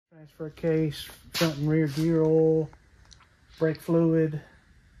Transfer case, front and rear gear oil, brake fluid,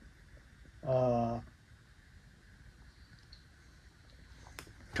 come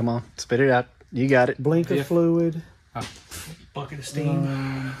on, spit it out. You got it. blinker fluid, Bucket of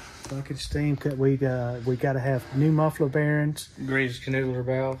steam. bucket of steam. We got to have new muffler bearings. Greatest canoodler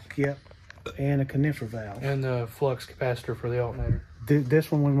valve. Yep, and a conifer valve. And the flux capacitor for the alternator.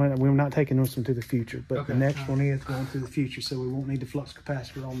 This one we're not taking this one to the future, but Okay. the next one is going to the future, so we won't need the flux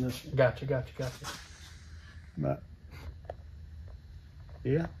capacitor on this one. Gotcha. But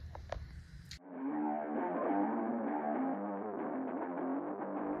yeah.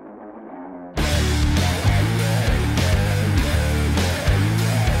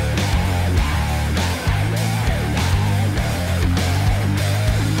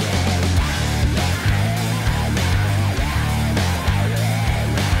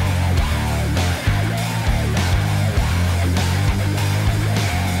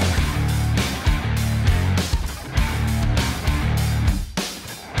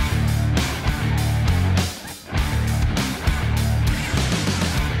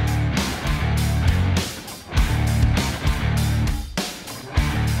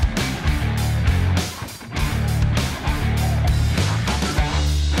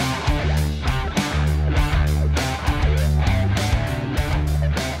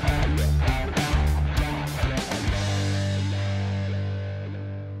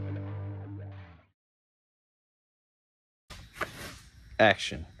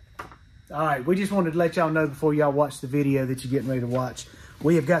 Action. All right, we just wanted to let y'all know before y'all watch the video that you're getting ready to watch.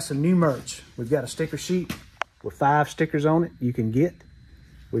 We have got some new merch. We've got a sticker sheet with 5 stickers on it you can get.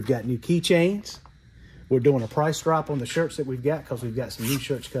 We've got new keychains. We're doing a price drop on the shirts that we've got because we've got some new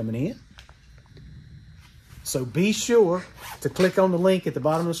shirts coming in. So be sure to click on the link at the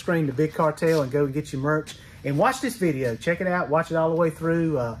bottom of the screen, the Big Cartel, and go and get your merch. And watch this video. Check it out. Watch it all the way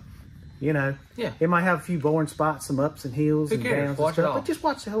through. You know, Yeah. It might have a few boring spots, some ups and hills Who and cares? downs Watch and it stuff, all. but just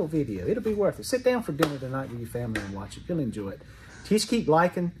watch the whole video. It'll be worth it. Sit down for dinner tonight with your family and watch it. You'll enjoy it. Just keep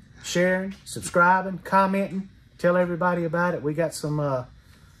liking, sharing, subscribing, commenting. Tell everybody about it. We got some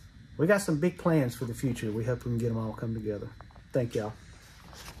big plans for the future. We hope we can get them all come together. Thank y'all.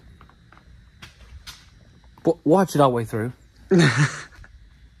 Watch it all the way through.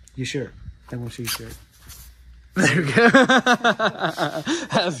 Your shirt. I want to see your shirt. There we go.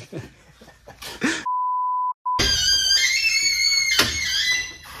 That was good.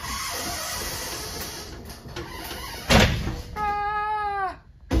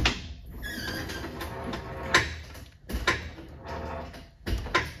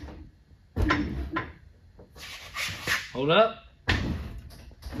 Hold up.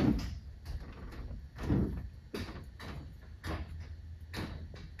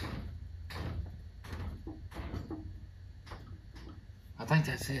 I think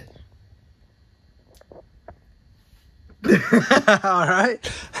that's it. All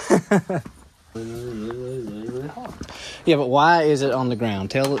right. Yeah, but why is it on the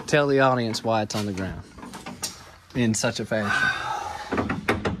ground? Tell the audience why it's on the ground in such a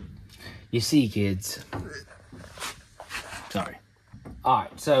fashion. You see, kids. Sorry. All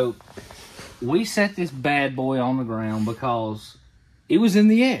right, so we set this bad boy on the ground because it was in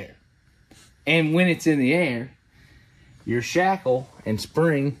the air. And when it's in the air, your shackle and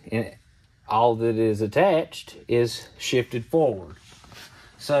spring and all that is attached is shifted forward.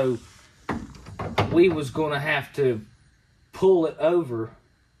 So we was going to have to pull it over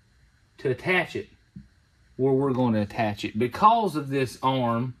to attach it where we're going to attach it. Because of this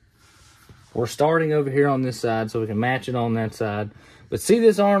arm, we're starting over here on this side so we can match it on that side. But see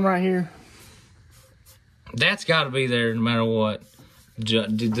this arm right here? That's got to be there no matter what.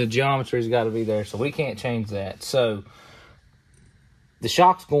 The geometry's got to be there, so we can't change that. So the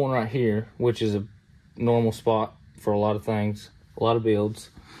shock's going right here, which is a normal spot for a lot of things, a lot of builds.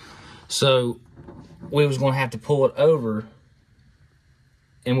 So we was going to have to pull it over,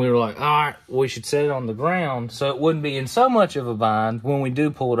 and we were like, all right, we should set it on the ground so it wouldn't be in so much of a bind when we do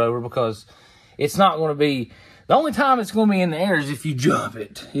pull it over, because it's not going to be, the only time it's going to be in the air is if you jump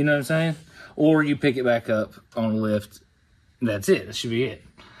it, you know what I'm saying? Or you pick it back up on a lift. That's it. That should be it.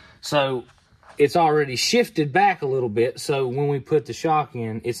 So it's already shifted back a little bit, so when we put the shock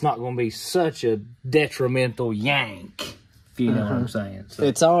in, it's not going to be such a detrimental yank, if you know what I'm saying. So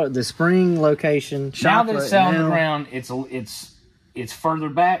It's all the spring location. now that it's on the now. ground, it's further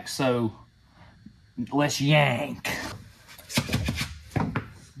back, so less yank.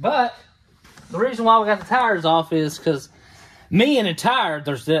 But the reason why we got the tires off is because me and a tire,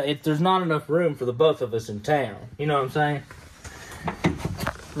 there's not enough room for the both of us in town. You know what I'm saying?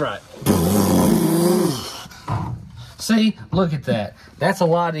 Right. See, look at that. That's a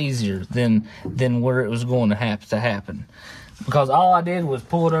lot easier than where it was going to happen. Because all I did was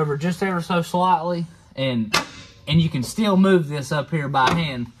pull it over just ever so slightly, and you can still move this up here by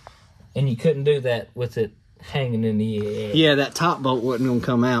hand, and you couldn't do that with it hanging in the air. Yeah, that top bolt wasn't going to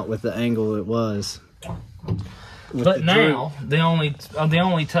come out with the angle it was. But now, the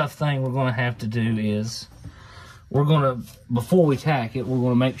only tough thing we're going to have to do is, we're going to, before we tack it, we're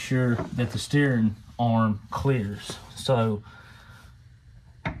going to make sure that the steering arm clears. So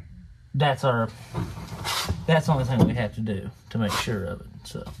that's the only thing we have to do to make sure of it.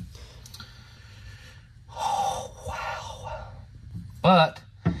 So, oh wow! But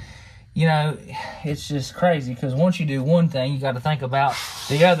you know, it's just crazy because once you do one thing, you got to think about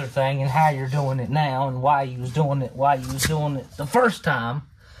the other thing and how you're doing it now and why you was doing it the first time.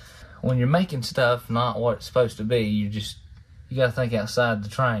 When you're making stuff not what it's supposed to be, you got to think outside the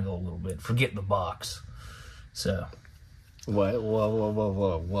triangle a little bit. Forget the box. So. Whoa.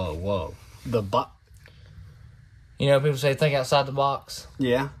 The box. You know, people say think outside the box.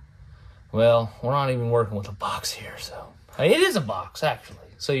 Yeah. Well, we're not even working with a box here, so. It is a box, actually.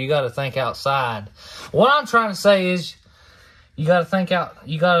 So you got to think outside. What I'm trying to say is you got to think out,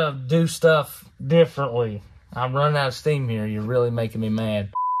 you got to do stuff differently. I'm running out of steam here. You're really making me mad.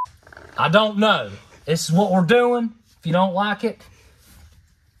 I don't know. This is what we're doing. If you don't like it,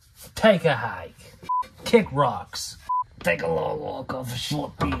 take a hike. Kick rocks. Take a long walk off a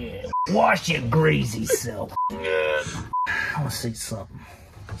short pier. Wash your greasy self. I want to see something.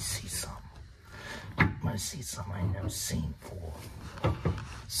 Let me see something. I want to see something I ain't never seen before.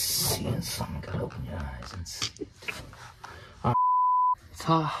 Seeing something, gotta open your eyes and see it. All right. It's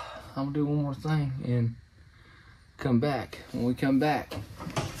hot. I'm gonna do one more thing and come back. When we come back,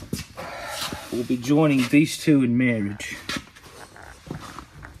 we'll be joining these two in marriage.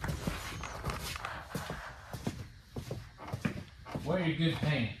 Wear your good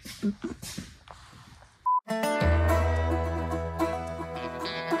pants.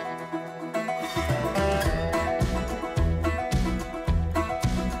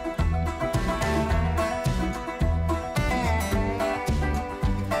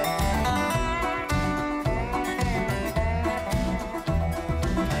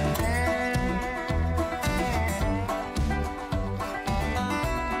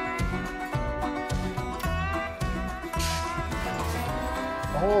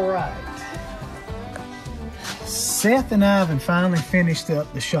 All right. Seth and I have finally finished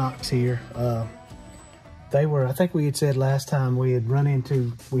up the shocks here. They were, I think we had said last time we had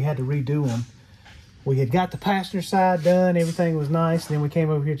we had to redo them. We had got the passenger side done, everything was nice. Then we came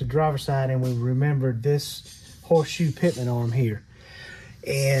over here to the driver's side and we remembered this horseshoe pitman arm here.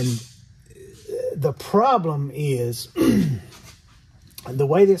 And the problem is, the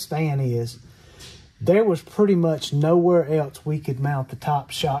way this van is, there was pretty much nowhere else we could mount the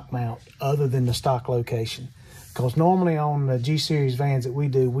top shock mount other than the stock location. Because normally on the G-Series vans that we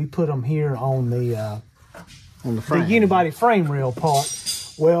do, we put them here on the unibody frame rail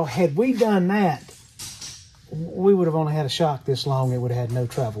part. Well, had we done that, we would have only had a shock this long. It would have had no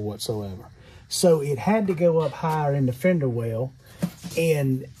travel whatsoever. So it had to go up higher in the fender well.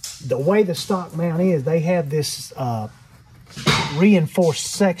 And the way the stock mount is, they have this reinforced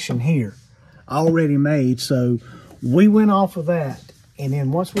section here already made. So we went off of that. And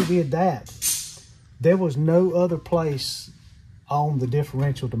then once we did that, there was no other place on the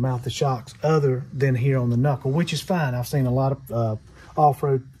differential to mount the shocks other than here on the knuckle, which is fine. I've seen a lot of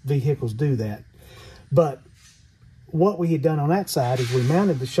off-road vehicles do that. But what we had done on that side is we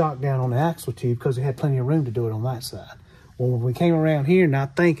mounted the shock down on the axle tube because we had plenty of room to do it on that side. Well, when we came around here,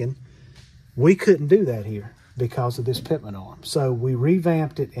 not thinking, we couldn't do that here because of this pitman arm. So we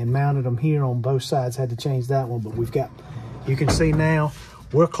revamped it and mounted them here on both sides. Had to change that one, but we've got, you can see now,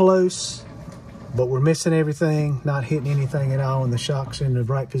 we're close, but we're missing everything, not hitting anything at all, and the shocks are in the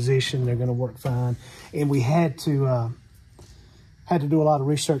right position. They're gonna work fine. And we had to do a lot of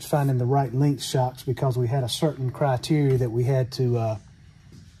research finding the right length shocks because we had a certain criteria that we had to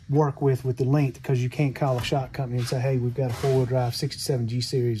work with the length, because you can't call a shock company and say, hey, we've got a four-wheel drive 67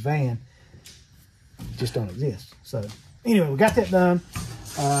 G-Series van. It just don't exist. So anyway, we got that done.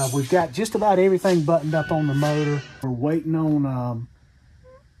 We've got just about everything buttoned up on the motor. We're waiting on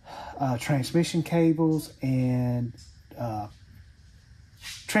transmission cables and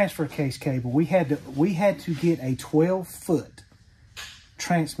transfer case cable. We had to get a 12-foot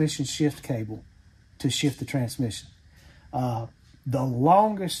transmission shift cable to shift the transmission. The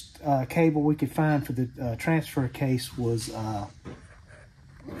longest cable we could find for the transfer case was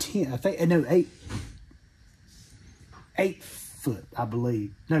 8 foot, I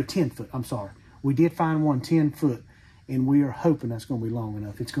believe. No, 10 foot, I'm sorry. We did find one 10 foot. and we are hoping that's going to be long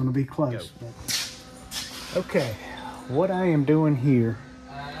enough. It's going to be close. But... Okay, what I am doing here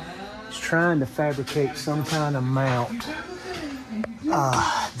is trying to fabricate some kind of mount.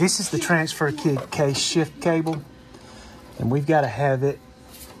 This is the transfer case shift cable, and we've got to have it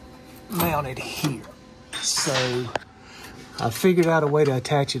mounted here. So I figured out a way to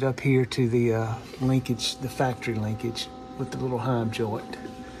attach it up here to the linkage, the factory linkage with the little heim joint.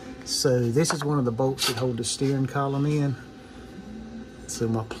 So this is one of the bolts that hold the steering column in. So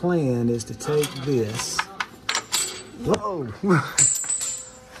my plan is to take this,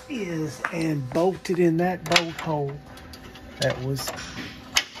 and bolt it in that bolt hole that was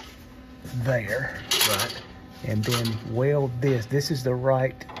there. Right. And then weld this. This is the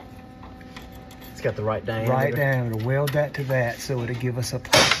right. It's got the right diameter. Right diameter. Weld that to that so it'll give us a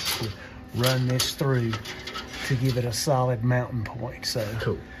place to run this through to give it a solid mounting point. So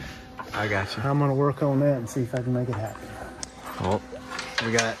cool. I got you. I'm gonna work on that and see if I can make it happen. Well,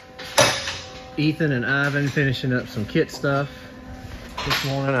 we got Ethan and Ivan finishing up some kit stuff. This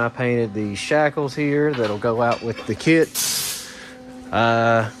morning I painted the shackles here that'll go out with the kits.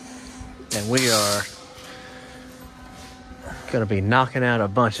 And we are gonna be knocking out a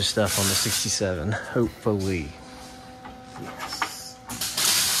bunch of stuff on the 67, hopefully. Yes.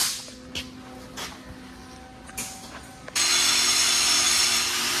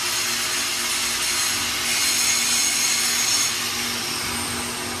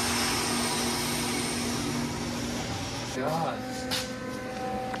 God.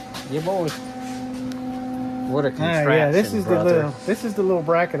 Yeah, boy. What a contraption, yeah, this is brother. the little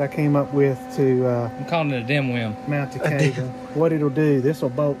bracket I came up with to I'm calling it a dim whim. mount the cable. What it'll do, this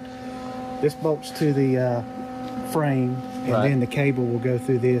bolts to the frame, and Right. then the cable will go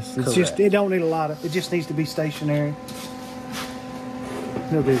through this. It's just, it don't need a lot of, it just needs to be stationary.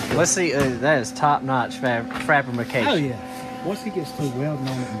 No big deal. Let's see, that is top-notch fabrication. Oh yeah. Once it gets through welding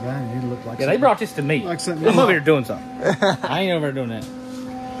on it and grinding, it'll look like Yeah, they brought this to me. like something. I'm over here doing something. I ain't over here doing that.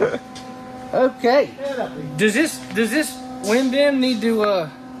 Okay. Does this wind in need to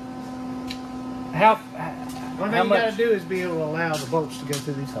how One thing how you much? gotta do is be able to allow the bolts to go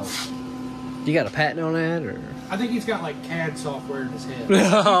through these holes. You got a patent on that, or? I think he's got like CAD software in his head.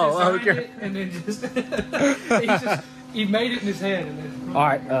 Oh, He designed okay. it and then he made it in his head and then. All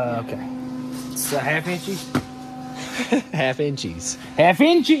right. Okay. It's a half inchies. Half inchies. Half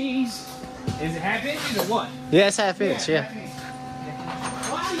inchies. Is it half inches or what? Yeah, it's half inch, yeah.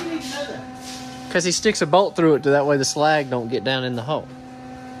 Why do you need to know that? Because he sticks a bolt through it, to that way the slag don't get down in the hole.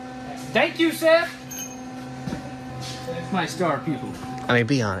 Thank you, Seth. That's my star pupil. I mean,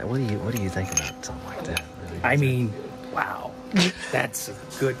 be honest. What do you think about something like that? I mean, wow, that's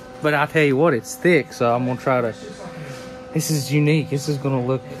good. But I'll tell you what, it's thick, so I'm gonna try to. This is unique. This is gonna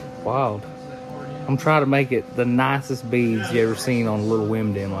look wild. I'm trying to make it the nicest beads you ever seen on a little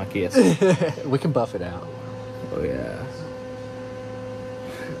whim dim like this. We can buff it out. Oh yeah.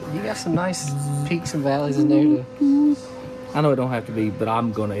 You got some nice peaks and valleys in there too. I know it don't have to be, but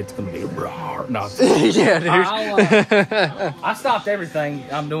it's gonna be raw. No, Yeah, dude. I stopped everything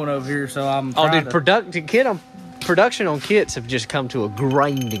I'm doing over here, so I'm. Oh, trying dude, to- production on kits have just come to a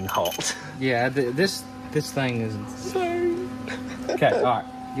grinding halt. Yeah, this thing is insane. Okay, all right,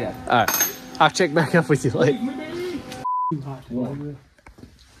 yeah. All right, I'll check back up with you later.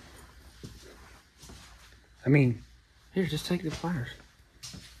 I mean, Here, just take the pliers.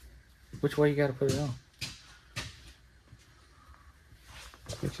 Which way you got to put it on?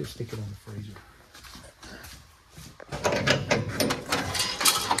 let's just stick it on the freezer.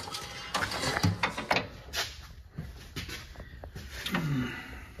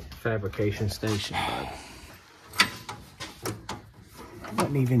 Fabrication station, bud. I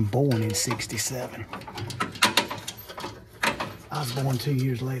wasn't even born in '67. I was born 2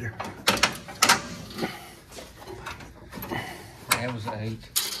 years later. That was 8.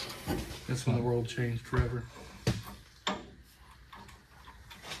 That's when the world changed forever.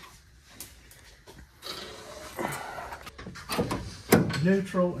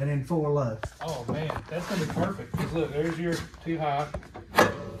 Neutral and then 4 low. Oh man, that's gonna be perfect. 'Cause look, there's your 2 high.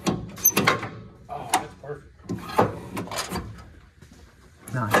 Oh, that's perfect.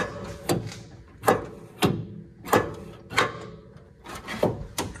 Nice.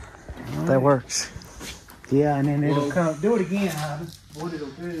 That works. Yeah, and then it'll come. Do it again, Ivan. What it'll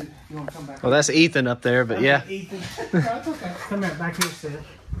do, you want to come back? Well, that's Ethan up there, but yeah. Ethan. That's okay. Come back here, Seth.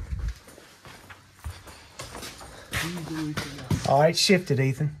 All right, shift it,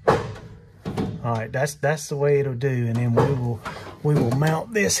 Ethan. All right, that's the way it'll do, and then we will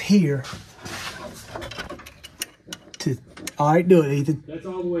mount this here. All right, do it, Ethan. That's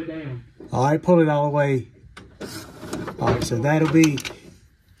all the way down. All right, pull it all the way. All right, so that'll be,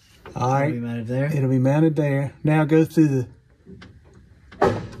 all right. It'll be mounted there. It'll be mounted there. Now go through the,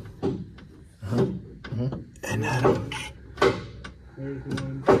 and that'll,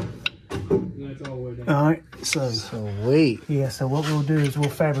 That's all the way down. all right, so. Sweet. Yeah, so what we'll do is we'll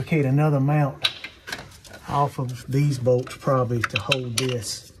fabricate another mount off of these bolts probably to hold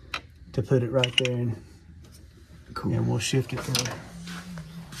this, to put it right there, and cool. And we'll shift it through.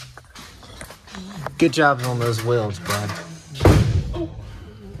 Good job on those welds, bud.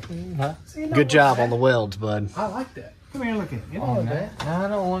 Huh? Good job on the welds, bud. I like that. Come here and look at it. You On know that. I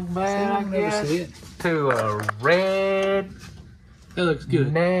don't look bad, I I never guess. see it. To a red That looks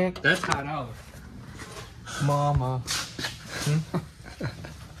good. neck That's $5. mama.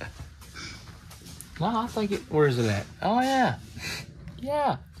 No, I think it. Where is it at? Oh yeah,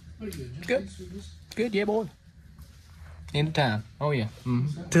 yeah. Good, good, yeah, boy. End of time. Oh yeah.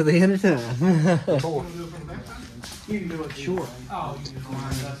 Mm-hmm. To the end of time. Boy. You can do it short. All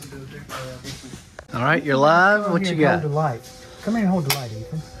right, you're live. Come What here you and got? Hold the light. Come here and hold the light,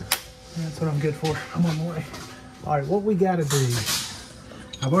 Ethan. That's what I'm good for. I'm on the way. All right, what we got to do,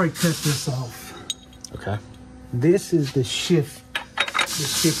 I've already cut this off. Okay. This is the shifter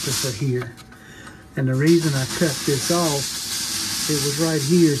for here. And the reason I cut this off, it was right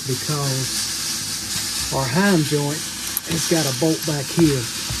here, is because our heim joint has got a bolt back here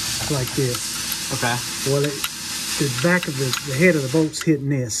like this. Okay. Well, the back of the head of the bolt's hitting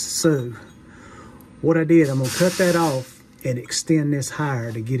this. So what I did, I'm gonna cut that off and extend this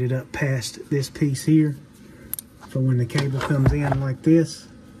higher to get it up past this piece here for when the cable comes in like this.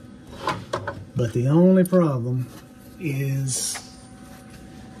 But the only problem is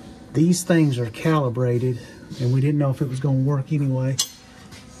these things are calibrated, and we didn't know if it was going to work anyway.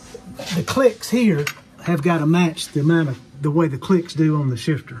 The clicks here have got to match the amount of the way the clicks do on the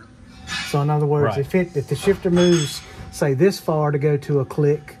shifter. So in other words, Right. if the shifter moves, say this far to go to a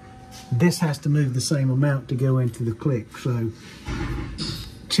click, this has to move the same amount to go into the click. So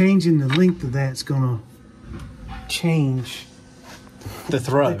changing the length of that's going to change The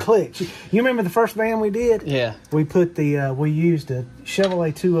throw. the clicks. You remember the first van we did? Yeah. We put the we used a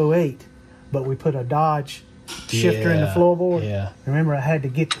Chevrolet 208, but we put a Dodge shifter in the Yeah, floorboard. yeah. Remember, I had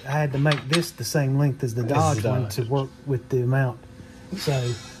to make this the same length as the Dodge one to work with the amount.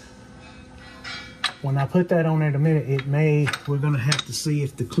 So when I put that on there in a minute, we're gonna have to see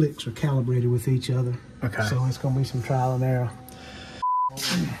if the clicks are calibrated with each other. Okay. So it's gonna be some trial and error.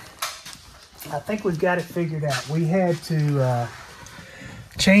 I think we've got it figured out. We had to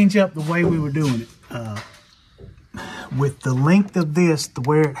change up the way we were doing it. With the length of this,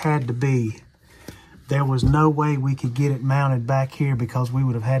 where it had to be, there was no way we could get it mounted back here because we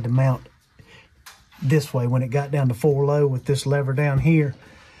would have had to mount this way. When it got down to 4 low with this lever down here,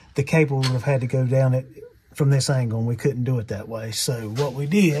 the cable would have had to go down it from this angle, and we couldn't do it that way. So what we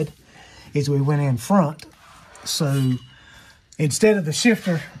did is we went in front. So instead of the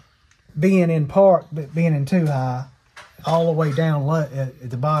shifter being in park, but being in too high, all the way down low, at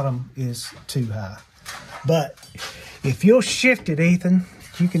the bottom is too high. But if you'll shift it, Ethan,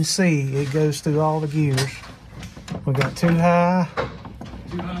 you can see it goes through all the gears. We got too high.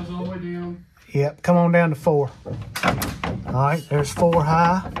 2 highs all the way down. Yep, come on down to 4. All right, there's 4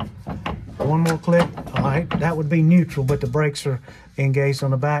 high. One more click. All right, that would be neutral, but the brakes are engaged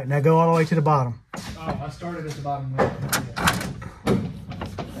on the back. Now go all the way to the bottom. Oh, I started at the bottom.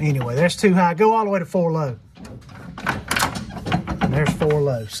 Anyway, there's 2 high. Go all the way to 4 low. And there's 4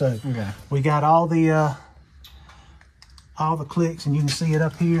 low. So Okay. we got all the clicks, and you can see it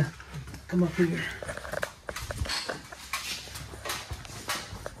up here. Come up here.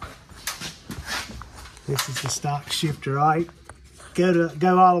 This is the stock shifter, all right?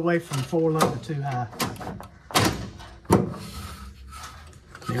 Go all the way from 4 low to 2 high.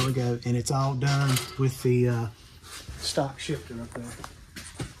 There we go, and it's all done with the stock shifter up there.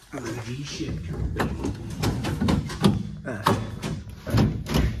 The shifter.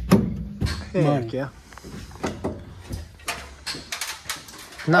 Heck yeah.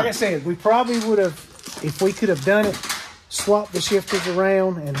 Like I said, we probably would have, if we could have done it, swapped the shifters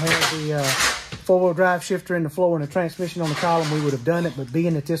around and had the 4-wheel drive shifter in the floor and the transmission on the column, we would have done it. But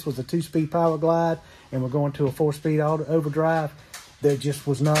being that this was a 2-speed power glide and we're going to a 4-speed overdrive, there just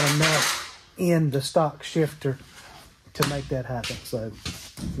was not enough in the stock shifter to make that happen. So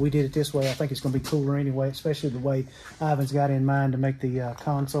we did it this way. I think it's going to be cooler anyway, especially the way Ivan's got in mind to make the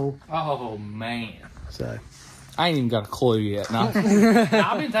console. Oh man. So I ain't even got a clue yet. No.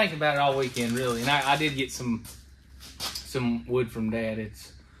 I've been thinking about it all weekend, really, and I did get some wood from Dad.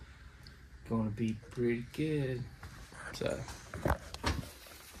 It's going to be pretty good. So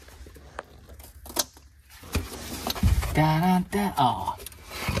Da da da. Oh.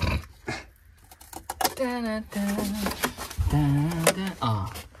 Da da da. Da da.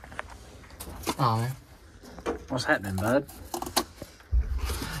 Oh. Oh man. What's happening, bud?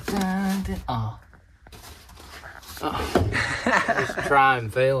 Da da. Oh. Just trying,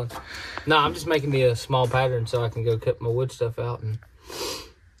 failing. No, I'm just making me a small pattern so I can go cut my wood stuff out and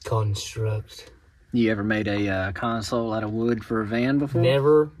construct. You ever made a console out of wood for a van before?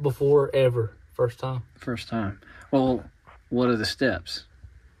 Never before, ever. First time. First time. Well, what are the steps?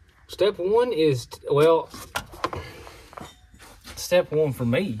 Step one is, well, step one for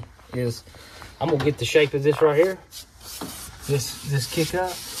me is I'm going to get the shape of this right here. This kick up.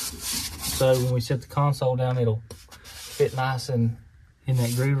 So when we set the console down, it'll fit nice and in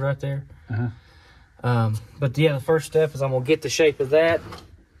that groove right there. But yeah, the first step is I'm gonna get the shape of that,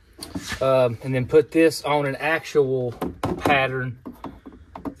 and then put this on an actual pattern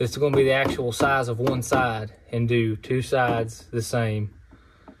that's gonna be the actual size of one side, and do two sides the same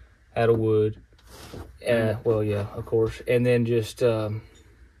out of wood. Well, yeah, of course, and then just the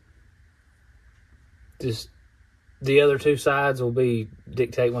other two sides will be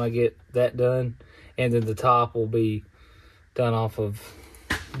dictate when I get that done, and then the top will be done off of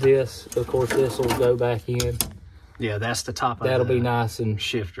this. Of course, this will go back in. Yeah, that's the top. That'll be nice and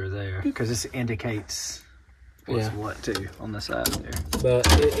shifter there, because this indicates what's what too on the side there.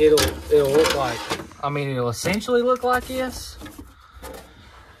 But it'll look like, I mean, it'll essentially look like this,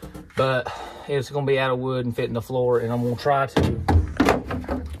 but it's gonna be out of wood and fit in the floor. And I'm gonna try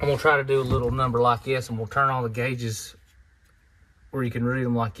to do a little number like this, and we'll turn all the gauges where you can read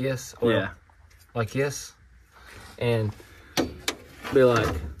them like this, or like this, and be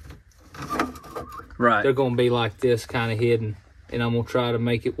like, right, they're gonna be like this, kind of hidden. And I'm gonna try to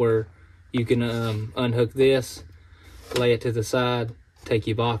make it where you can unhook this, lay it to the side, take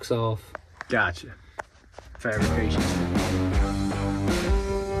your box off. Gotcha. Fabrication.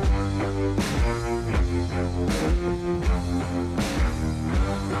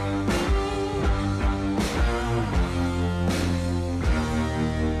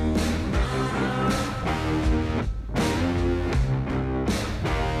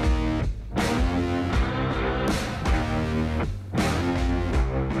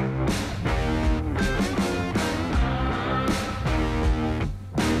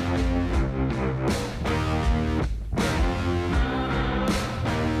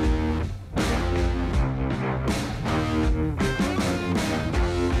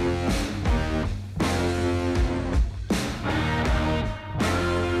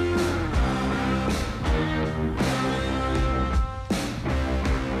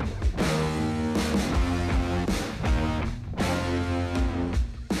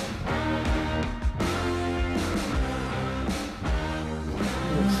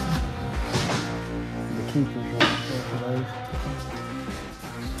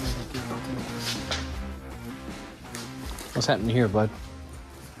 What's happening here, bud?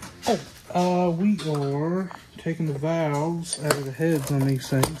 We are taking the valves out of the heads on these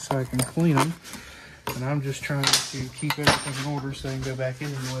things so I can clean them. And I'm just trying to keep everything in order so they can go back in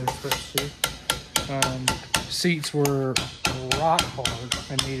the way they're supposed to. Seats were rock hard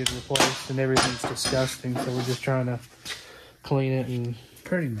and needed replaced, and everything's disgusting. So we're just trying to clean it, and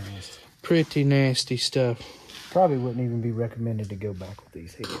Pretty nasty. pretty nasty stuff. Probably wouldn't even be recommended to go back with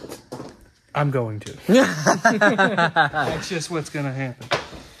these heads. I'm going to. That's just what's going to happen.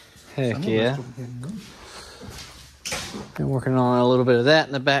 Heck yeah. Been working on a little bit of that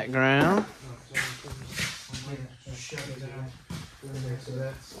in the background.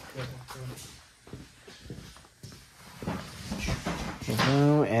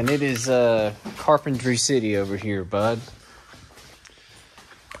 And it is Carpentry City over here, bud.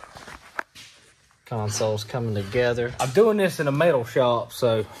 Consoles coming together. I'm doing this in a metal shop,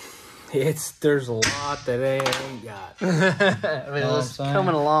 so there's a lot that they ain't got. I mean, it's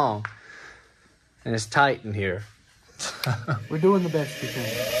coming along, and it's tight in here. We're doing the best we can.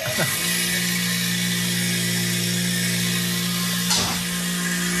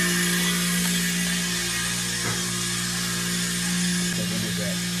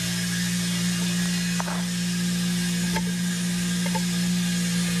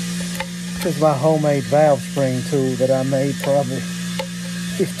 This is my homemade valve spring tool that I made probably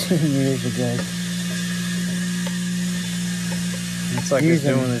 15 years ago. Looks like it's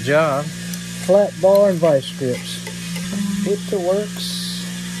doing the job. Flat bar and vice grips. It works.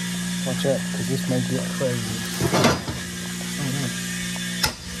 Watch out, because this may get crazy.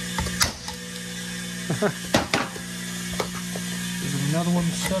 Is it another one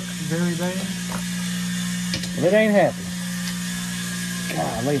stuck very bad? Well, it ain't happy.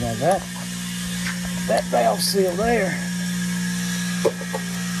 Golly, now That valve seal there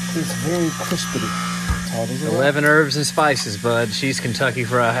is very crispity. It's hard as a rock. 11 herbs and spices, bud. She's Kentucky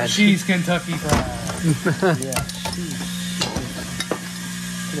Fried. She's Kentucky Fried. Yeah, she's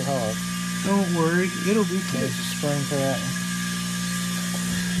pretty hard. Don't worry, it'll be There's good. a spring for that one.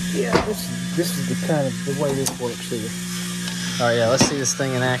 Yeah, this is the kind of the way this works here. All right, yeah, let's see this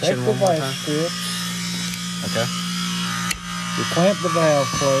thing in Take action the one more vice time. grip. Okay. You clamp the valve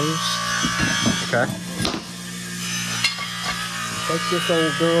closed. Okay. Take this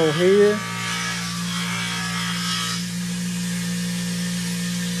old girl here.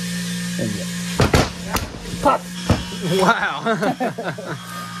 And you pop. Wow.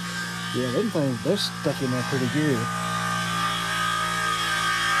 Yeah, them things, they're stuck in there pretty good.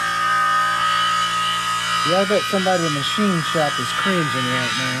 Yeah, I bet somebody in the machine shop is cringing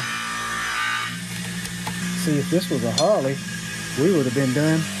right now. See, if this was a Harley, we would have been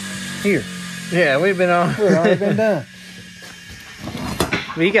done here. Yeah, we've been on. We'd already been done.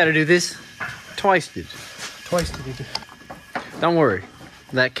 We got to do this twice, dude. Twice to do. Don't worry.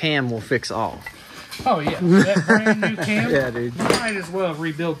 That cam will fix all. Oh yeah, that brand new cam. Yeah, dude. You might as well have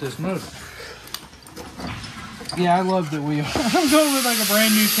rebuilt this motor. Yeah, I love that we. I'm going with like a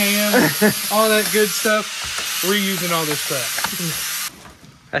brand new cam, all that good stuff. Reusing all this crap.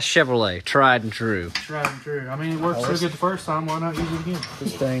 That's Chevrolet, tried and true. Tried and true. I mean, it worked so good the first time. Why not use it again?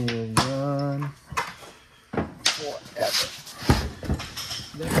 This thing will run forever.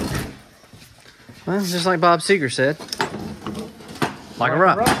 Well, just like Bob Seger said. Like a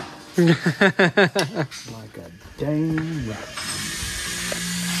rock. Like a dang rock.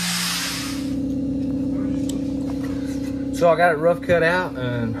 So I got it rough cut out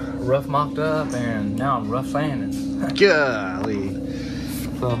and rough mocked up, and now I'm rough sanding. Golly.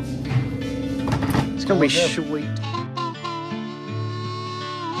 So It's going to be sweet.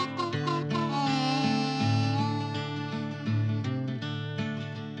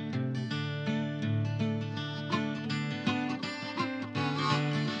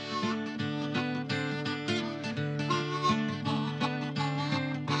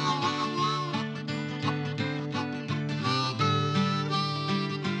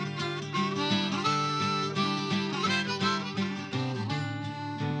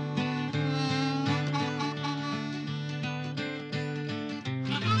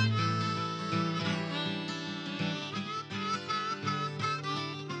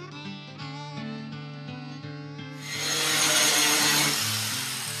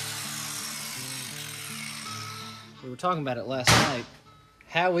 We were talking about it last night.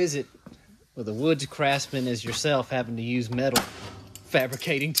 How is it with a woods craftsman as yourself having to use metal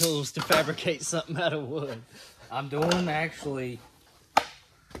fabricating tools to fabricate something out of wood? I'm doing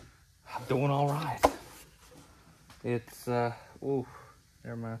all right. It's ooh,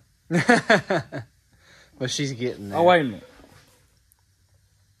 never mind. Well, she's getting there. Oh wait a minute.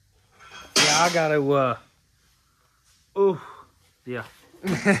 Yeah, I gotta ooh, yeah.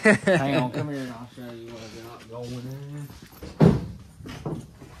 Hang on, come here and I'll show you what I got going in.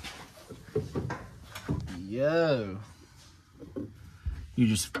 Yo. You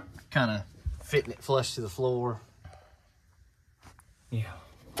just kind of fitting it flush to the floor. Yeah.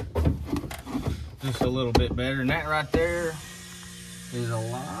 Just a little bit better. And that right there is a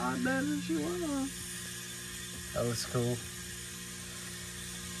lot better than she was. That looks cool.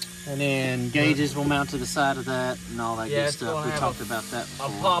 And then gauges will mount to the side of that and all that Yeah, good it's stuff. gonna We have talked about that A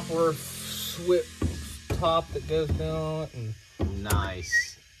before. poplar swip top that goes down it, and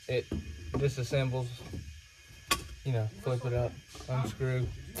Nice. it disassembles. You know, flip it up, unscrew.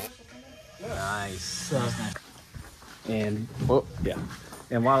 Nice. And well, yeah.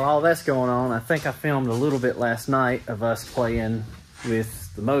 And while all that's going on, I think I filmed a little bit last night of us playing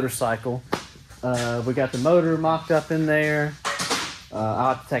with the motorcycle. We got the motor mocked up in there.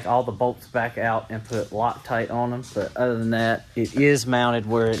 I'll have to take all the bolts back out and put Loctite on them. But other than that, it is mounted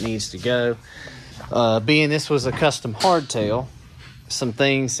where it needs to go. Being this was a custom hardtail, some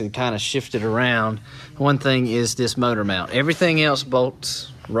things had kind of shifted around. One thing is this motor mount. Everything else bolts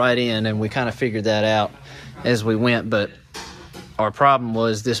right in, and we kind of figured that out as we went. But our problem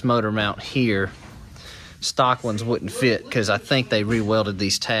was this motor mount here. Stock ones wouldn't fit because I think they re-welded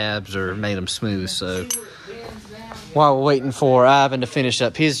these tabs or made them smooth. So while we're waiting for Ivan to finish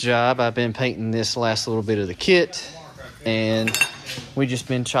up his job, I've been painting this last little bit of the kit, and we just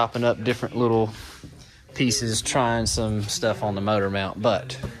been chopping up different little pieces, trying some stuff on the motor mount.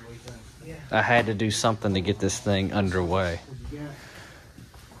 But I had to do something to get this thing underway. You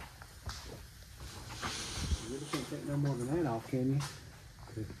can't take no more than that off, can you?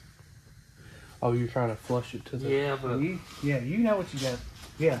 Oh, you're trying to flush it to the. Yeah, but You know what you got.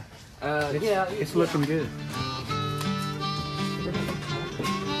 Yeah, Yeah, it's looking good.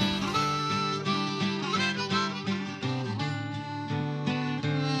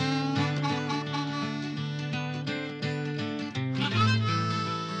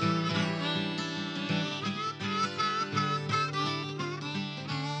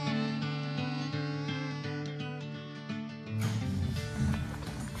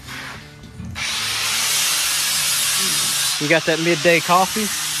 You got that midday coffee?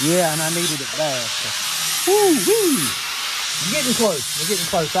 Yeah, and I needed it bad. So. Woo woo! We're getting close. We're getting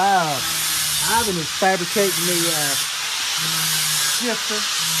close. Ivan is fabricating the shifter.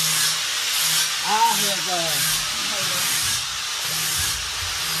 I have.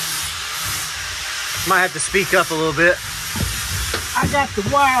 Might have to speak up a little bit. I got the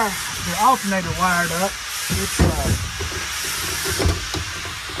wire, the alternator wired up.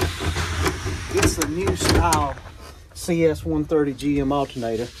 It's a new style CS 130 GM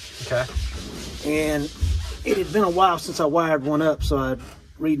alternator. Okay. And it had been a while since I wired one up, so I'd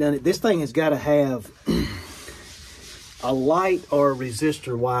redone it. This thing has got to have a light or a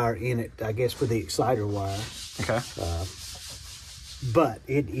resistor wire in it, I guess, for the exciter wire. Okay. But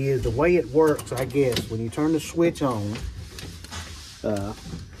it is, the way it works, I guess, when you turn the switch on, the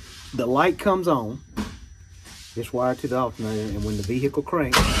light comes on, this wire to the alternator, and when the vehicle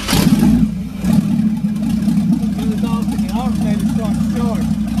cranks, the alternator starts to charge.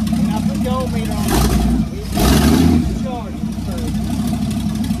 And I put the old meter on it, it's charging. So,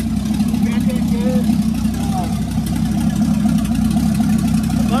 we got that good.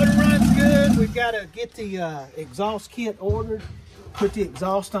 The motor runs good. We've got to get the exhaust kit ordered, put the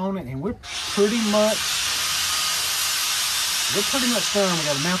exhaust on it, and we're pretty much done. We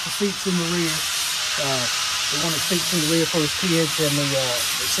got to mount the seats in the rear. We want the seats in the rear for his kids and the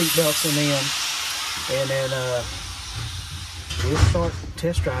seat belts in them. And then we'll start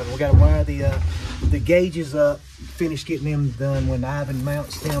test driving. We got to wire the gauges up, finish getting them done. When Ivan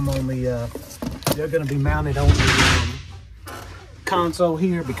mounts them on the, they're going to be mounted on the console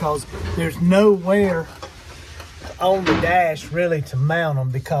here, because there's nowhere on the dash really to mount them,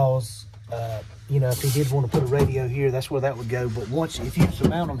 because you know, if he did want to put a radio here, that's where that would go. But once, if you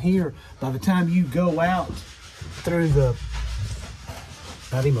mount them here, by the time you go out through the,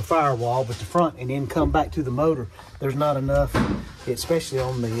 not even a firewall, but the front, and then come back to the motor, there's not enough, especially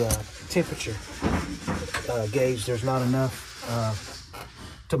on the temperature gauge, there's not enough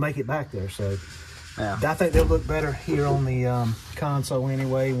to make it back there. So yeah. I think they'll look better here on the console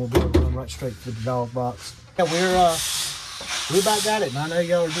anyway, and we'll be able to run right straight to the dog box. Yeah, we about got it, and I know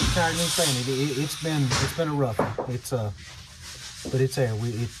y'all are getting tired of me saying it. It's been a rough one. But it's there.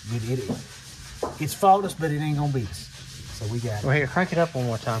 It's faultless, but it ain't gonna beat us. So we got it. Well, here, crank it up one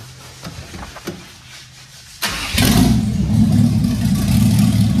more time.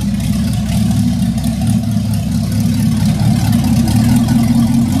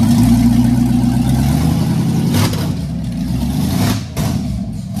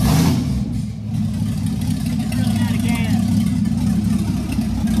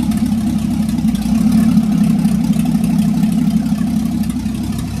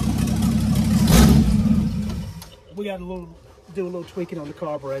 We got do a little tweaking on the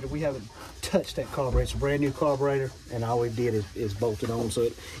carburetor. We haven't touched that carburetor. It's a brand new carburetor, and all we did is bolt it on. So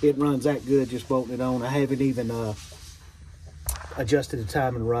it runs that good, just bolting it on. I haven't even adjusted the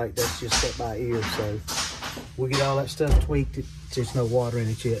timing right. That's just set by ear. So we'll get all that stuff tweaked. It's just no water in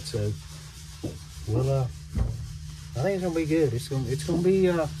it yet. So we'll I think it's gonna be good.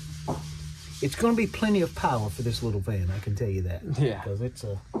 It's gonna be plenty of power for this little van. I can tell you that. Yeah. Because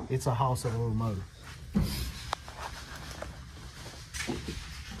it's a house of a little motor.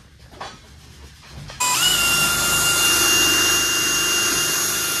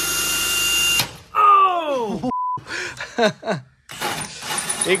 Oh!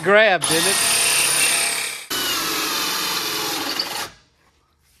 It grabbed, didn't it?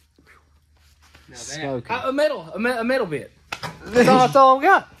 Now that, a metal bit. That's all I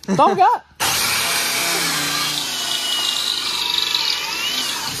got. That's all I got.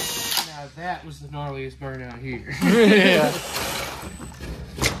 Now that was the gnarliest burnout here. Yeah.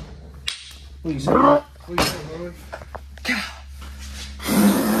 What do you say? What do you say, Roy?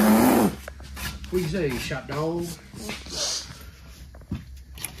 What do you say, shop dog?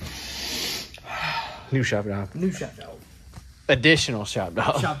 New shop dog. New shop dog. Additional shop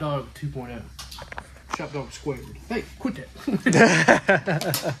dog. Shop dog 2.0. Shop dog squared. Hey, quit that.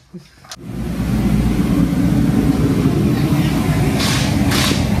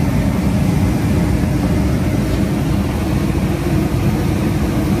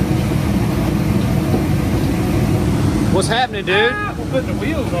 What's happening, dude? putting the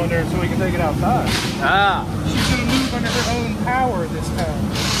wheels on there so we can take it outside. Ah. She's gonna move under her own power this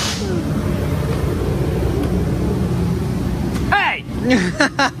time. Hey!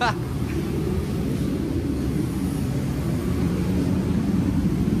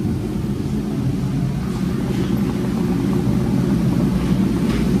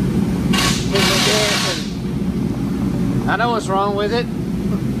 I know what's wrong with it.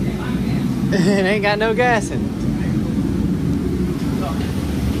 It ain't got no gas in it.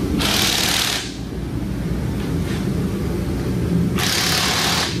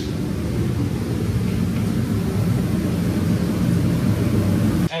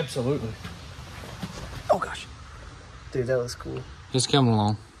 Absolutely. Oh gosh. Dude, that looks cool. It's coming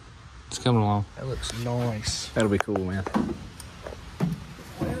along. It's coming along. That looks nice. That'll be cool, man.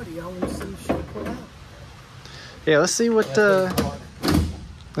 Well, do y'all want to see if she'll pull out? Yeah, let's see what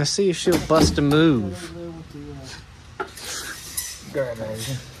let's see if she'll bust a move. Grab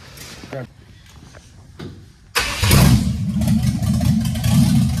that.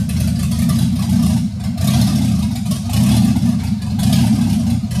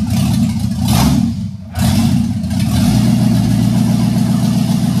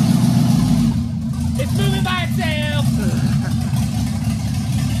 It's moving by itself.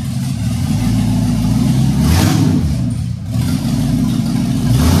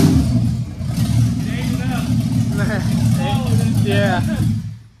 Yeah.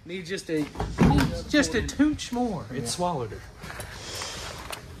 Need just a tooch more. It swallowed her.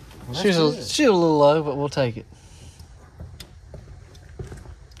 She's a little low, but we'll take it.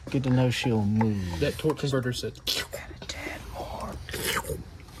 Good to know she'll move. That torque converter said.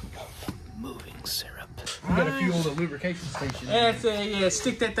 Moving syrup. You gotta fuel the lubrication station. That's it, yeah.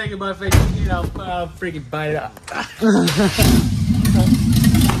 Stick that thing in my face. You know, I'll freaking bite it up.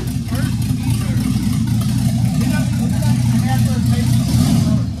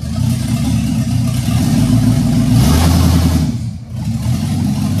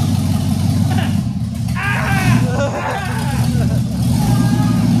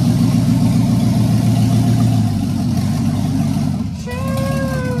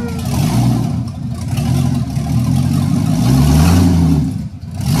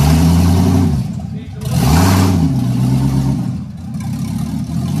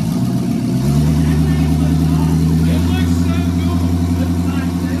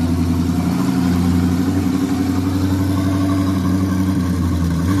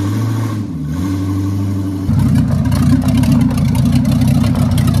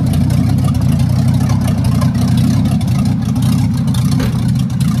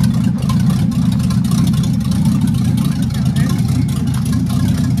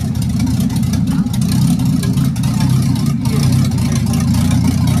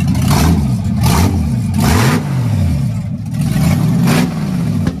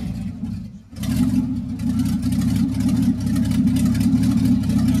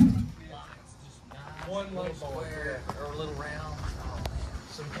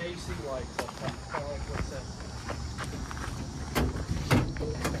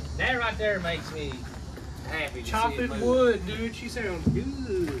 That right there makes me happy. Chopping wood, dude. She sounds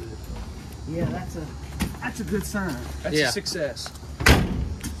good. Yeah, that's a good sign. That's Yeah. a success.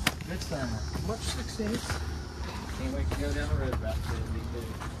 Good sign. Much success. Can't wait to go down the road about 72.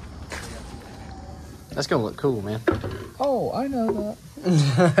 That's gonna look cool, man. Oh, I know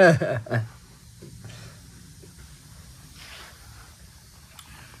that.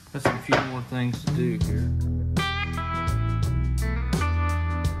 That's a few more things to do here.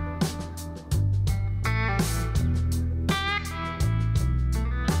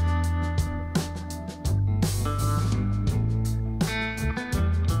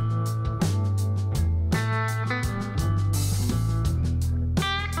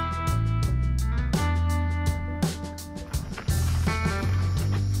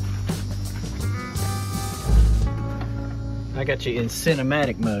 I got you in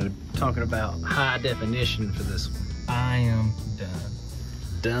cinematic mode, talking about high definition for this one. I am done.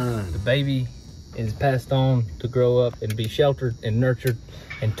 Done. The baby is passed on to grow up and be sheltered and nurtured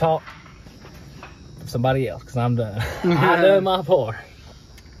and taught from somebody else, because I'm done. I done my part.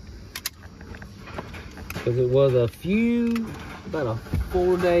 Because it was about a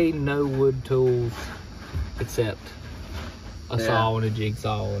 4-day no wood tools except a saw and a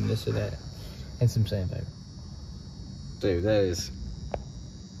jigsaw and this or that and some sandpaper. Dude, that is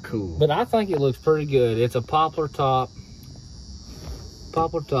cool. But I think it looks pretty good. It's a poplar top.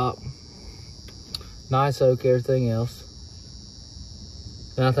 Nice oak, everything else.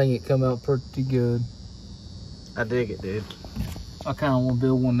 And I think it come out pretty good. I dig it, dude. I kind of want to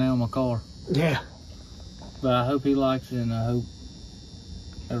build one now in my car. Yeah. But I hope he likes it, and I hope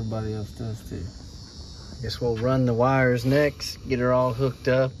everybody else does too. Guess we'll run the wires next, get her all hooked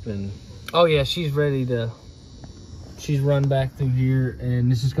up, and Oh yeah, she's ready to. She's run back through here,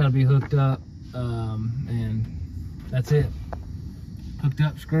 and this is gonna be hooked up, and that's it. Hooked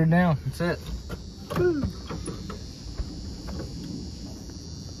up, screwed down. That's it. Woo.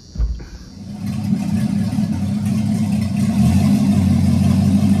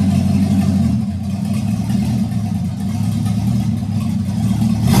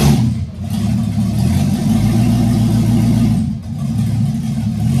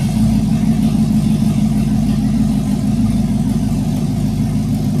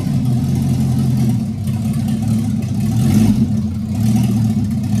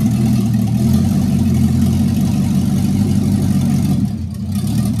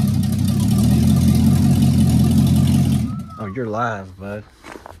 you're live, bud.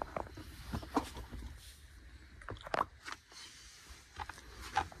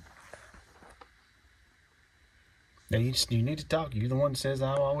 Now you need to talk. You're the one that says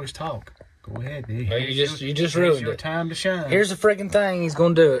I always talk. Go ahead. Well, you just ruined your it. Time to shine. Here's the freaking thing. He's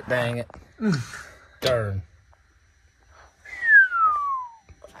gonna do it. Dang it. Darn.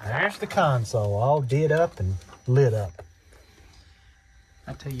 There's the console, all did up and lit up.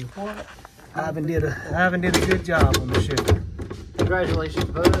 I tell you what, Ivan did a good job on the Chevy. Congratulations,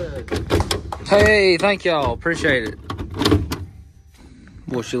 bud. Hey, thank y'all. Appreciate it.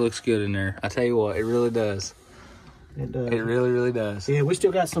 Boy, she looks good in there. I tell you what, it really does. It does. It really, really does. Yeah, we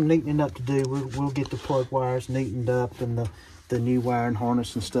still got some neatening up to do. We'll get the plug wires neatened up and the new wiring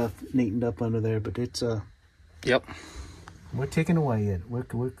harness and stuff neatened up under there. But it's Yep. we're ticking away at it.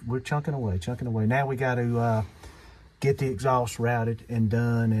 We're chunking away. Now we got to get the exhaust routed and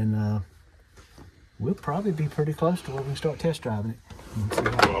done, and we'll probably be pretty close to where we can start test driving it. And see how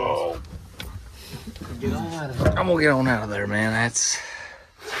it goes. Get on out of there. I'm gonna get on out of there, man. That's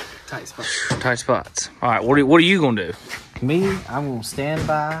Tight spots. tight spots. All right, what are you gonna do? Me, I'm gonna stand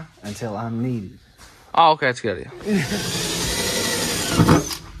by until I'm needed. Oh, okay, that's a good idea.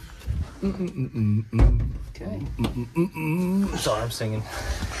 Okay. Sorry, I'm singing.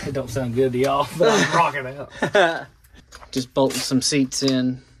 It don't sound good to y'all, but I'm rocking out. Just bolting some seats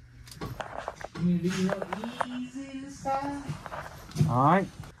in. All right.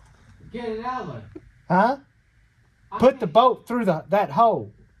 Get it out of there. Huh? Put the bolt through that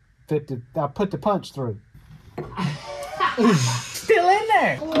hole that I put the punch through. Still in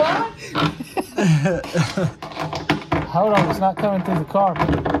there. What? Hold on, it's not coming through the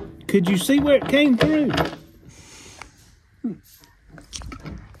carpet. Could you see where it came through?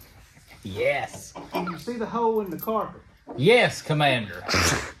 Yes. Can you see the hole in the carpet? Yes, Commander.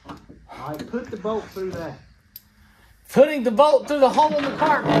 All right, put the bolt through that. Putting the bolt through the hole in the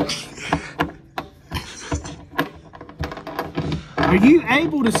carpet. Are you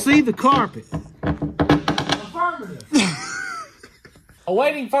able to see the carpet? Affirmative.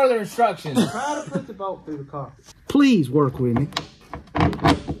 Awaiting further instructions. Try to put the bolt through the carpet. Please work with me.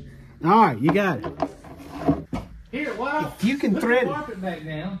 All right, you got it. Here, why If you can thread the it. carpet back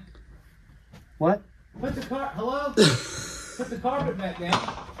down. What? Put the hello? Put the carpet back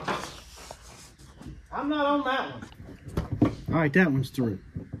down. I'm not on that one. All right, that one's through.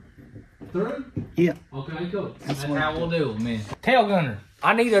 Through? Yeah. Okay, cool. That's how we'll do it, man. Tail gunner.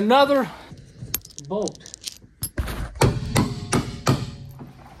 I need another bolt.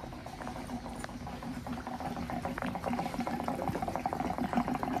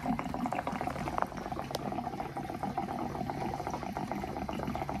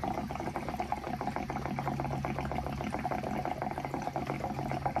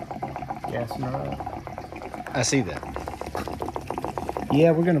 Gassing her up. I see that.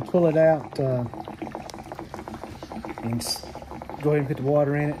 Yeah, we're gonna pull it out and go ahead and put the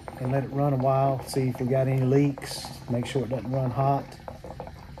water in it and let it run a while. See if we got any leaks. Make sure it doesn't run hot.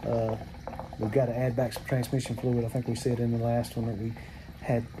 We've got to add back some transmission fluid. I think we said in the last one that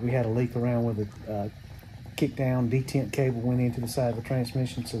we had a leak around where the kick down detent cable went into the side of the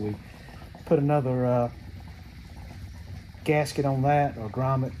transmission. So we put another gasket on that, or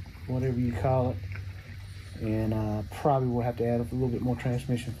grommet, whatever you call it. And probably we'll have to add a little bit more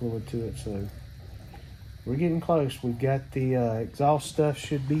transmission fluid to it. So we're getting close. We've got the exhaust stuff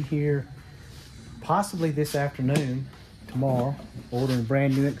should be here possibly this afternoon, tomorrow. Ordering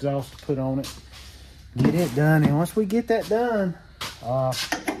brand new exhaust to put on it. Get it done. And once we get that done, I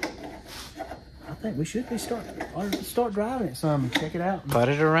think we should start driving it some and check it out. Put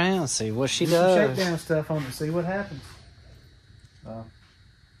it around, see what she Do some does. shakedown stuff on it, see what happens. It's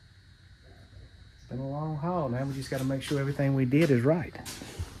been a long haul. Now we just got to make sure everything we did is right.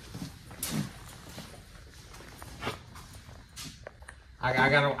 I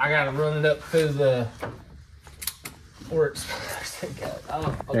gotta run it up through the where it's.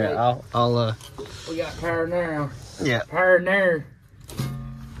 Oh, okay. Yeah, I'll We got power now. Yeah. Power there.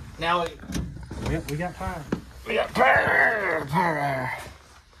 Now Yep, we got power. we got power. Power.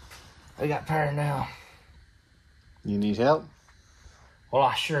 We got power now. You need help? Well,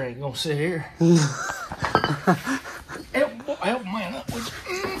 I sure ain't gonna sit here. help man up with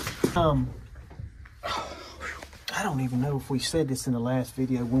you. I don't even know if we said this in the last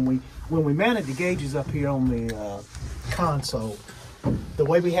video. When we mounted the gauges up here on the console, the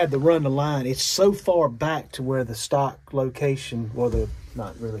way we had to run the line, it's so far back to where the stock location, or the,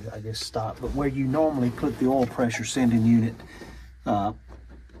 not really, I guess stock, but where you normally put the oil pressure sending unit on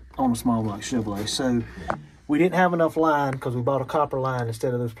a small block Chevrolet. So we didn't have enough line because we bought a copper line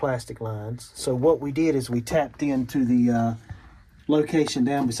instead of those plastic lines. So what we did is we tapped into the location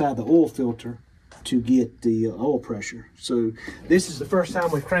down beside the oil filter to get the oil pressure. So this is the first time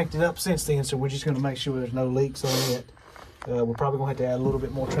we've cranked it up since then, so we're just going to make sure there's no leaks on it. We're probably going to have to add a little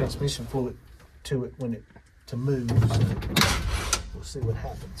bit more transmission fluid to it to move. So we'll see what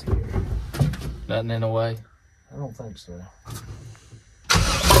happens here. Nothing in the way. I don't think so.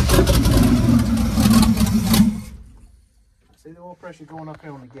 See the oil pressure going up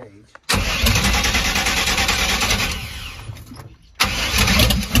here on the gauge.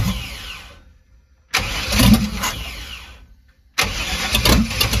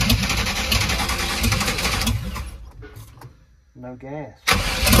 No gas.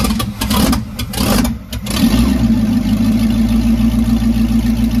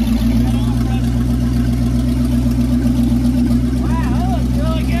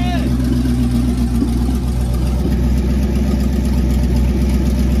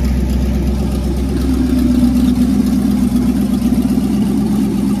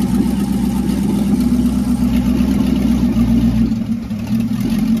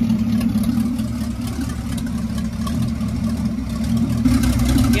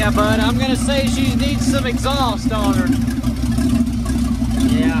 Yeah, bud, I'm gonna say she needs some exhaust on her.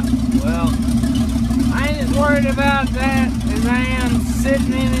 Yeah, well, I ain't as worried about that as I am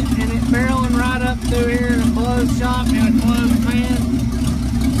sitting in it and it barreling right up through here in a closed shop and a closed fan.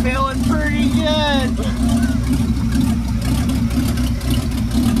 Feeling pretty good.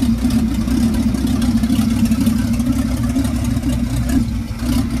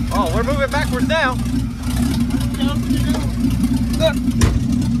 Oh, we're moving backwards now. Look.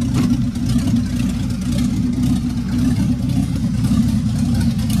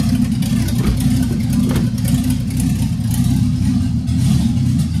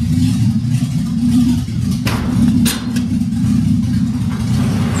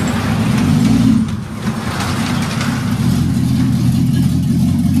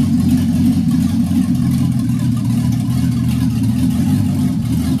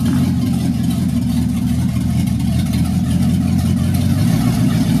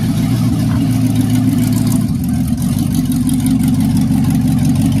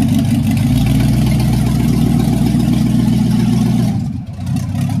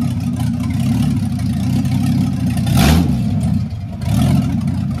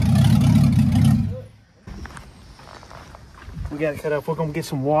 Got it cut up. We're gonna get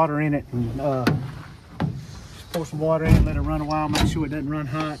some water in it and just pour some water in, let it run a while, make sure it doesn't run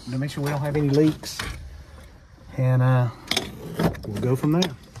hot, to make sure we don't have any leaks, and we'll go from there.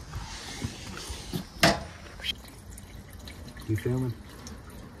 You filming?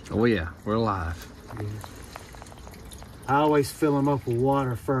 Oh yeah, we're live. Yeah. I always fill them up with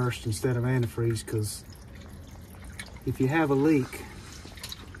water first instead of antifreeze, because if you have a leak,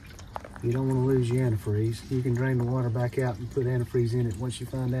 you don't want to lose your antifreeze. You can drain the water back out and put antifreeze in it once you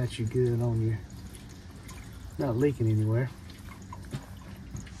find out you're good on your, not leaking anywhere.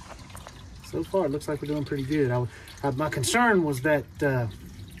 So far, it looks like we're doing pretty good. My concern was that the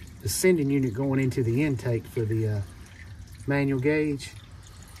sending unit going into the intake for the manual gauge,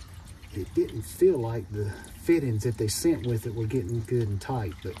 it didn't feel like the fittings that they sent with it were getting good and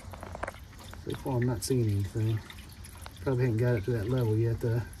tight, but so far I'm not seeing anything. Probably haven't got it to that level yet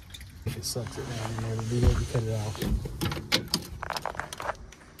though. If it sucks it down in there, to be able to cut it off.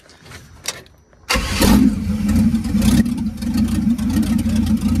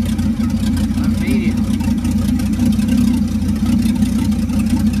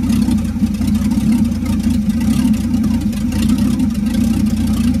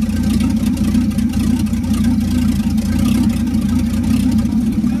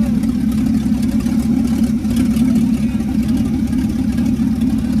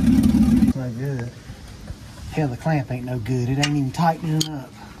 Hell, the clamp ain't no good. It ain't even tightening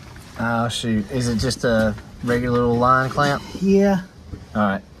up. Oh shoot, is it just a regular little line clamp? Yeah, All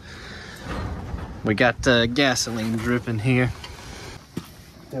right. We got gasoline dripping here.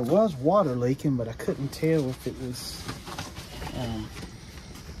 There was water leaking, but I couldn't tell if it was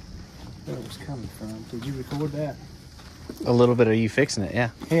where it was coming from. Did you record that? A little bit of you fixing it, yeah.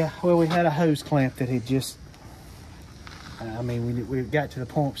 Yeah, well, we had a hose clamp that had just, I mean, we got to the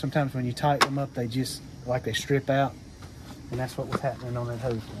point, sometimes when you tighten them up, they just, like they strip out. And that's what was happening on that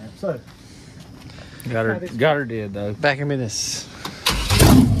hose clamp. So, Got her dead though. Back in minutes.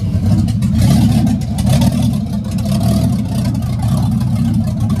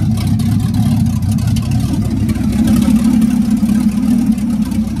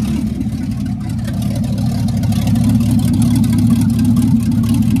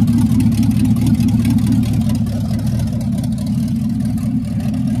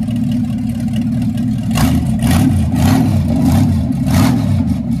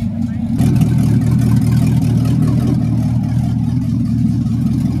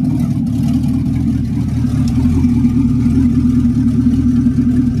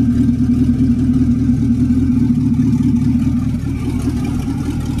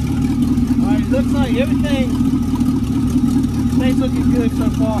 Everything's looking good so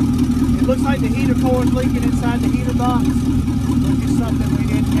far. It looks like the heater core is leaking inside the heater box, which is something we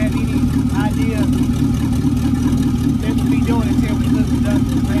didn't have any idea that we'd be doing until we looked it up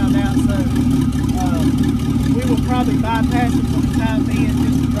and found out. So we will probably bypass it for the time being,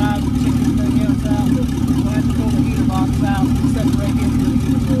 just to drive and check everything else out. But we'll have to pull the heater box out and separate it from the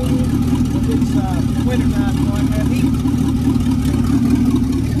heater core. If it's winter time, we're going to have heat.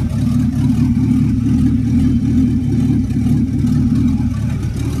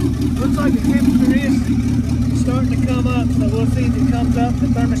 Looks like the temperature is starting to come up, so we'll see if it comes up. The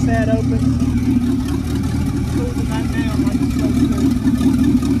thermostat opens, cools it back down like it's supposed to.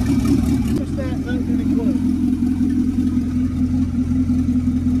 Thermostat open and close.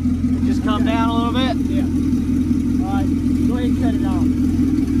 It just come down a little bit? Yeah. All right, go ahead and cut it off.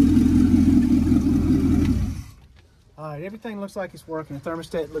 All right, everything looks like it's working. The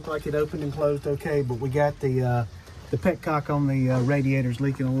thermostat looked like it opened and closed okay, but we got the petcock on the radiator's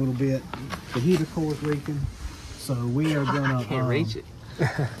leaking a little bit. The heater core is leaking. So we are gonna Can't reach it.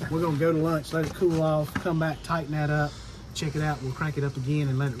 We're gonna go to lunch, let it cool off, come back, tighten that up, check it out. We'll crank it up again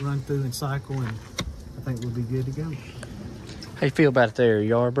and let it run through and cycle, and I think we'll be good to go. How you feel about it there,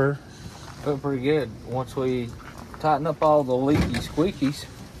 Yarber? Feel pretty good. Once we tighten up all the leaky squeakies,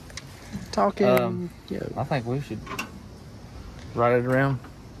 Talking. I think we should ride it around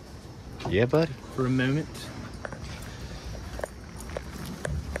Yeah, buddy. for a moment.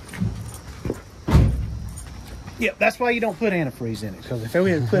 Yeah, that's why you don't put antifreeze in it, because if we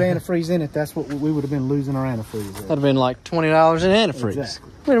had put antifreeze in it, that's what we would have been losing our antifreeze That'd at. have been like $20 in antifreeze.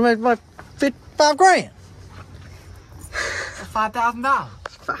 Exactly. We'd have made like $5 grand. $5,000.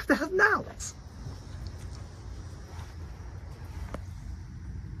 $5,000.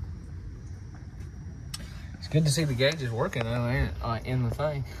 It's good to see the gauges working though, ain't it? In the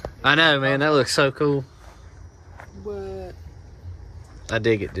thing. I know, man. That looks so cool. What? I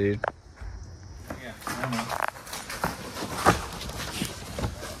dig it, dude. Yeah, I know.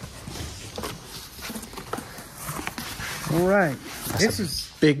 All right. This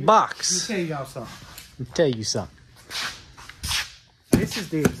is Big box. Let me tell y'all something. Let me tell you something. This is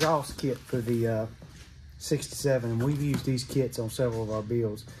the exhaust kit for the 67, and we've used these kits on several of our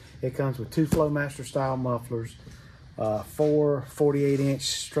builds. It comes with 2 Flowmaster style mufflers, 4 48-inch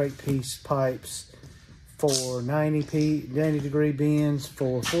straight piece pipes, 4 90 degree bends,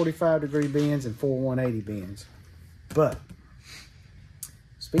 4 45 degree bends, and 4 180 bends. But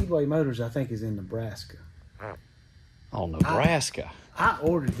Speedway Motors, I think, is in Nebraska. Oh, Nebraska. I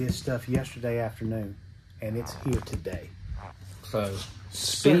ordered this stuff yesterday afternoon, and it's here today. So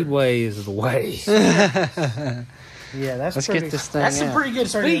Speedway is the way. Yeah, that's Let's pretty, get this thing That's some out. pretty good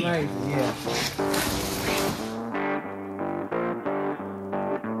pretty speed. amazing. Yeah.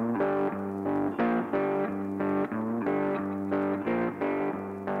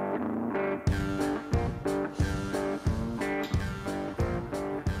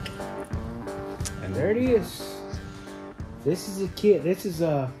 And there it is. This is a kit. This is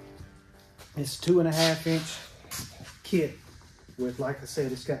it's 2.5-inch kit with, like I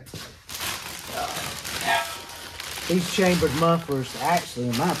said, it's got these chambered mufflers. Actually,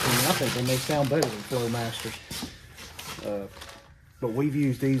 in my opinion, I think they may sound better than Flowmasters. But we've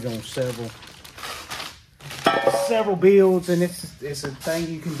used these on several builds, and it's a thing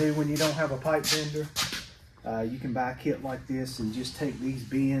you can do when you don't have a pipe bender. You can buy a kit like this and just take these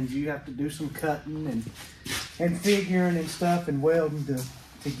bends. You have to do some cutting and figuring and stuff and welding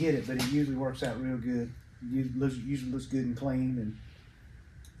to get it, but it usually works out real good. Usually looks good and clean, and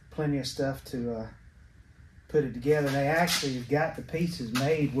plenty of stuff to put it together. And they actually have got the pieces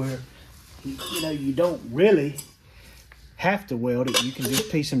made where, you know, you don't really have to weld it. You can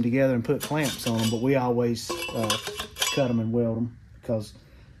just piece them together and put clamps on them. But we always cut them and weld them because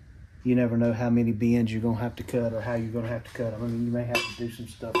you never know how many bends you're going to have to cut or how you're going to have to cut them. I mean, you may have to do some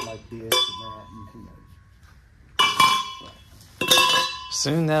stuff like this and that. And who knows.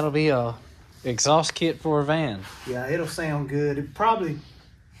 Soon that'll be a exhaust kit for a van. Yeah, it'll sound good. It probably,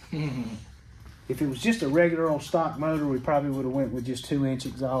 if it was just a regular old stock motor, we probably would have went with just 2-inch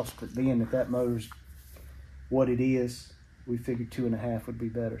exhaust. But being that motor's what it is, we figured 2.5 would be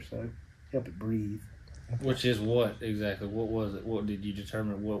better. So help it breathe. Which is what exactly? What was it? What did you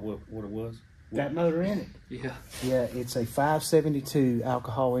determine what it was? That motor in it. Yeah. Yeah, it's a 572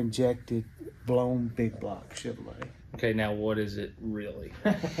 alcohol injected blown big block Chevrolet. Okay, now what is it really?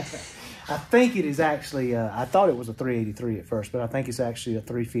 I think it is actually, I thought it was a 383 at first, but I think it's actually a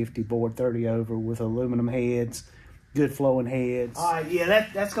 350 board 30 over with aluminum heads, good flowing heads. All right, yeah,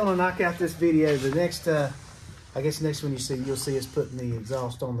 that's going to knock out this video. The next, I guess next one you'll see us putting the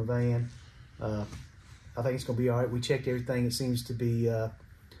exhaust on the van. I think it's going to be all right. We checked everything. It seems to be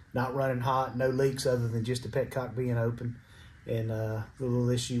not running hot, no leaks other than just the petcock being open, and a little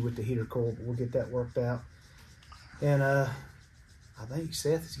issue with the heater coil, but we'll get that worked out. And I think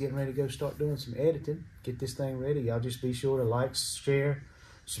Seth is getting ready to go start doing some editing, get this thing ready. Y'all just be sure to like, share,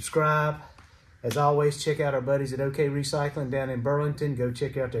 subscribe. As always, check out our buddies at OK Recycling down in Burlington. Go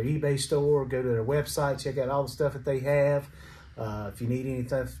check out their eBay store, go to their website, check out all the stuff that they have. If you need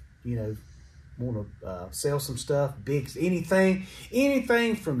anything, you know, want to sell some stuff,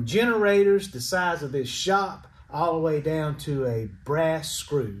 anything from generators the size of this shop all the way down to a brass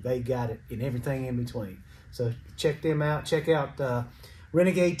screw. They got it and everything in between. So check them out. Check out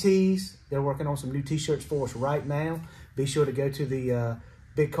Renegade Tees. They're working on some new t-shirts for us right now. Be sure to go to the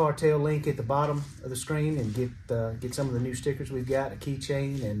Big Cartel link at the bottom of the screen and get some of the new stickers we've got, a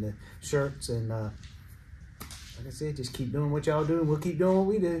keychain and the shirts. And like I said, just keep doing what y'all do and we'll keep doing what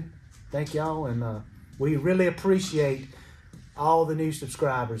we do. Thank y'all, and we really appreciate all the new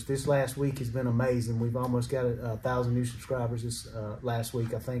subscribers. This last week has been amazing. We've almost got 1,000 new subscribers this last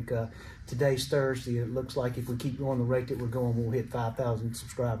week. I think today's Thursday. It looks like if we keep going the rate that we're going, we'll hit 5,000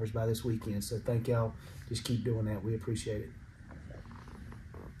 subscribers by this weekend. So thank y'all. Just keep doing that. We appreciate it.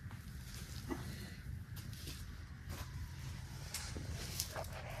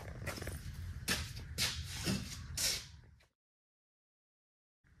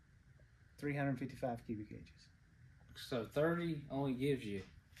 $355 cubic inches. So 30 only gives you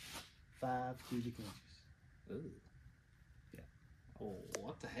 5 cubic inches. Ooh. Yeah. Oh,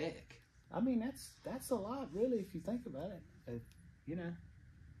 what the heck? I mean, that's a lot, really, if you think about it. You know.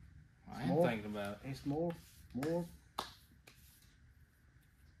 I am thinking about it. It's more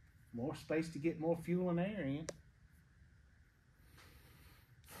space to get more fuel and air in.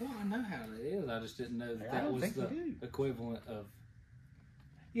 Well, I know how it is. I just didn't know that was the equivalent of.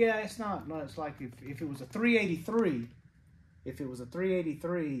 Yeah, it's not. No, it's like if it was a 383, it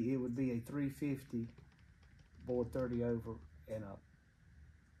would be a 350 board 30 over and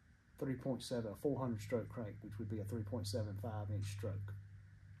a 3.7, a 400 stroke crank, which would be a 3.75 inch stroke,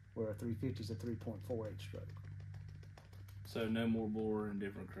 where a 350 is a 3.48 stroke. So no more bore and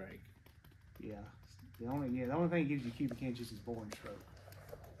different crank. Yeah. The only thing that gives you cubic inches is bore and stroke.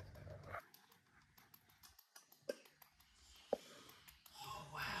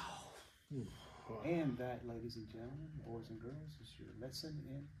 And that, ladies and gentlemen, boys and girls, is your lesson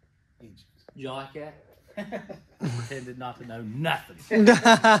in engines. Did you like that? Pretended not to know nothing. No,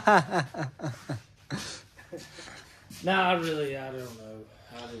 I don't know.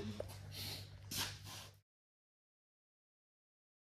 I didn't.